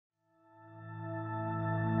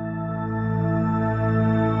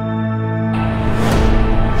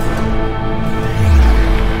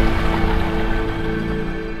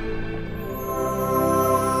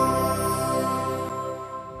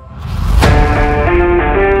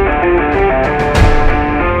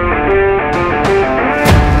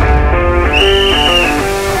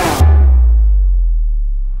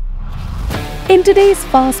In today's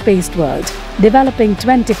fast-paced world, developing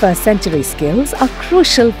 21st century skills are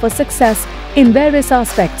crucial for success in various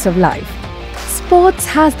aspects of life. Sports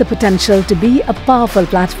has the potential to be a powerful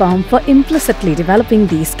platform for implicitly developing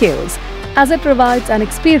these skills, as it provides an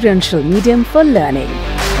experiential medium for learning.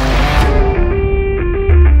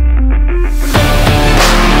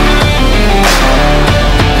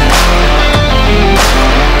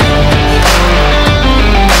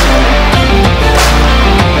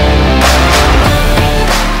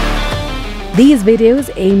 These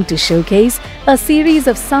videos aim to showcase a series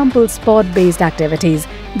of sample sport-based activities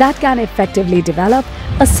that can effectively develop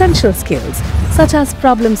essential skills such as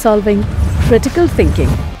problem solving, critical thinking,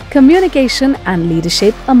 communication and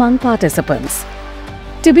leadership among participants.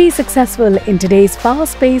 To be successful in today's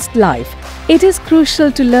fast-paced life, it is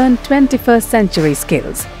crucial to learn 21st century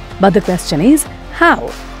skills. But the question is,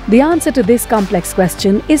 how? The answer to this complex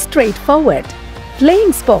question is straightforward.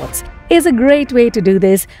 Playing sports is a great way to do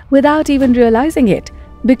this without even realizing it,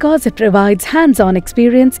 because it provides hands-on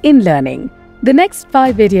experience in learning. The next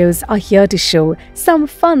 5 videos are here to show some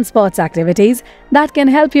fun sports activities that can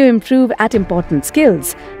help you improve at important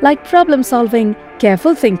skills like problem solving,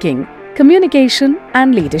 careful thinking, communication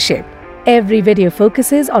and leadership. Every video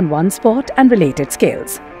focuses on one sport and related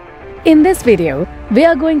skills. In this video, we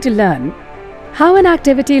are going to learn how an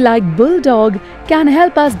activity like Bulldog can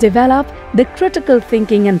help us develop the critical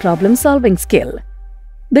thinking and problem-solving skill.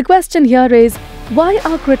 The question here is, why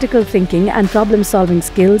are critical thinking and problem-solving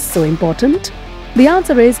skills so important? The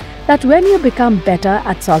answer is that when you become better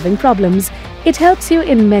at solving problems, it helps you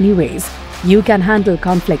in many ways. You can handle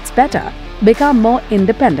conflicts better, become more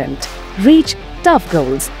independent, reach tough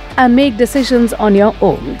goals, and make decisions on your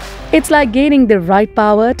own. It's like gaining the right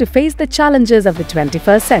power to face the challenges of the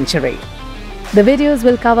 21st century. The videos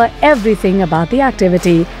will cover everything about the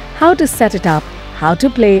activity, how to set it up, how to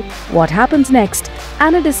play, what happens next,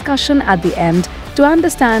 and a discussion at the end to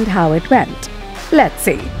understand how it went. Let's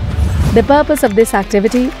see. The purpose of this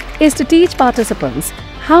activity is to teach participants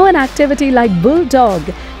how an activity like Bulldog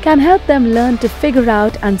can help them learn to figure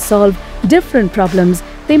out and solve different problems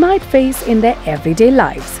they might face in their everyday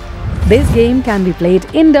lives. This game can be played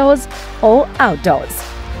indoors or outdoors.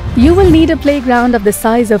 You will need a playground of the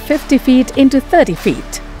size of 50 feet into 30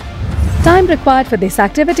 feet. Time required for this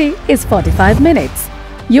activity is 45 minutes.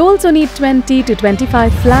 You also need 20 to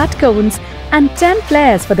 25 flat cones and 10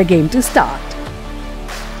 players for the game to start.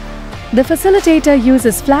 The facilitator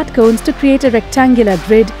uses flat cones to create a rectangular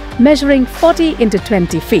grid measuring 40 into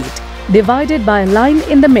 20 feet, divided by a line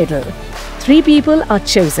in the middle. 3 people are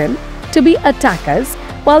chosen to be attackers,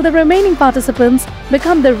 while the remaining participants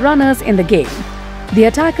become the runners in the game. The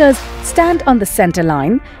attackers stand on the center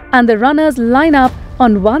line and the runners line up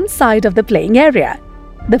on one side of the playing area.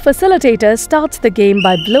 The facilitator starts the game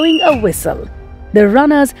by blowing a whistle. The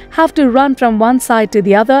runners have to run from one side to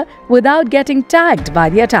the other without getting tagged by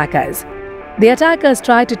the attackers. The attackers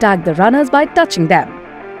try to tag the runners by touching them.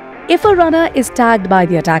 If a runner is tagged by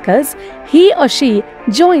the attackers, he or she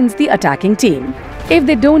joins the attacking team. If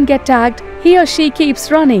they don't get tagged, he or she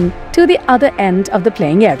keeps running to the other end of the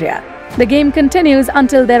playing area. The game continues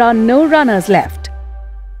until there are no runners left.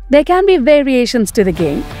 There can be variations to the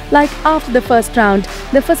game, like after the first round,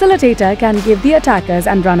 the facilitator can give the attackers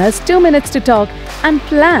and runners 2 minutes to talk and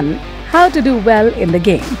plan how to do well in the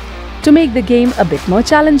game. To make the game a bit more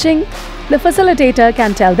challenging, the facilitator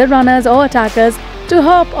can tell the runners or attackers to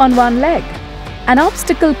hop on one leg. An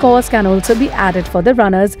obstacle course can also be added for the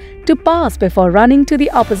runners to pass before running to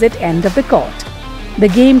the opposite end of the court. The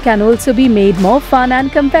game can also be made more fun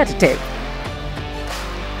and competitive.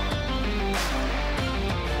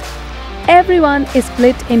 Everyone is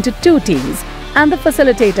split into 2 teams and the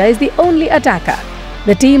facilitator is the only attacker.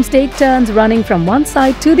 The teams take turns running from one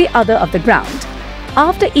side to the other of the ground.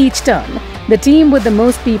 After each turn, the team with the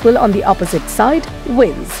most people on the opposite side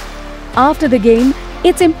wins. After the game,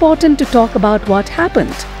 it's important to talk about what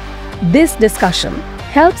happened. This discussion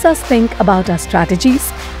helps us think about our strategies,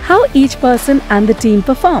 how each person and the team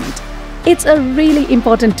performed. It's a really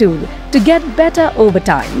important tool to get better over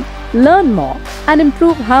time, learn more, and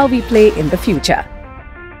improve how we play in the future.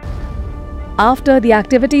 After the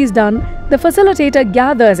activity is done, the facilitator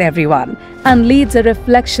gathers everyone and leads a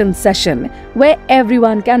reflection session where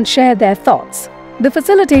everyone can share their thoughts. The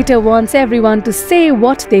facilitator wants everyone to say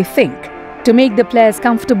what they think. To make the players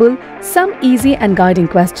comfortable, some easy and guiding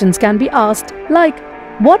questions can be asked, like,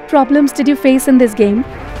 what problems did you face in this game?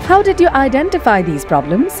 How did you identify these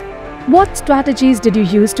problems? What strategies did you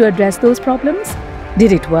use to address those problems?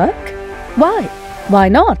 Did it work? Why? Why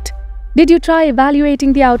not? Did you try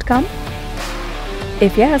evaluating the outcome?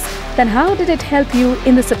 If yes, then how did it help you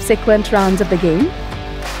in the subsequent rounds of the game?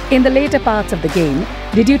 In the later parts of the game,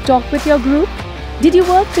 did you talk with your group? Did you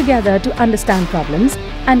work together to understand problems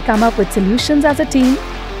and come up with solutions as a team?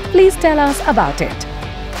 Please tell us about it.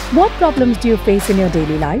 What problems do you face in your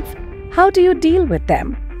daily life? How do you deal with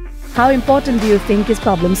them? How important do you think is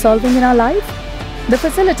problem solving in our life? The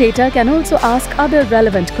facilitator can also ask other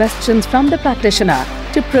relevant questions from the practitioner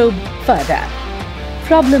to probe further.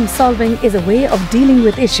 Problem solving is a way of dealing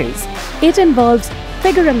with issues. It involves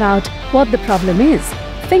figuring out what the problem is,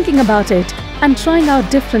 thinking about it, and trying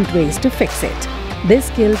out different ways to fix it. This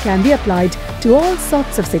skill can be applied to all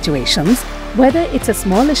sorts of situations, whether it's a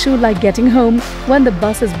small issue like getting home when the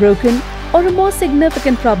bus is broken, or a more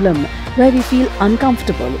significant problem where we feel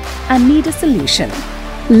uncomfortable and need a solution.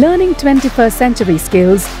 Learning 21st century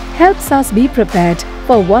skills helps us be prepared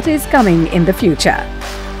for what is coming in the future.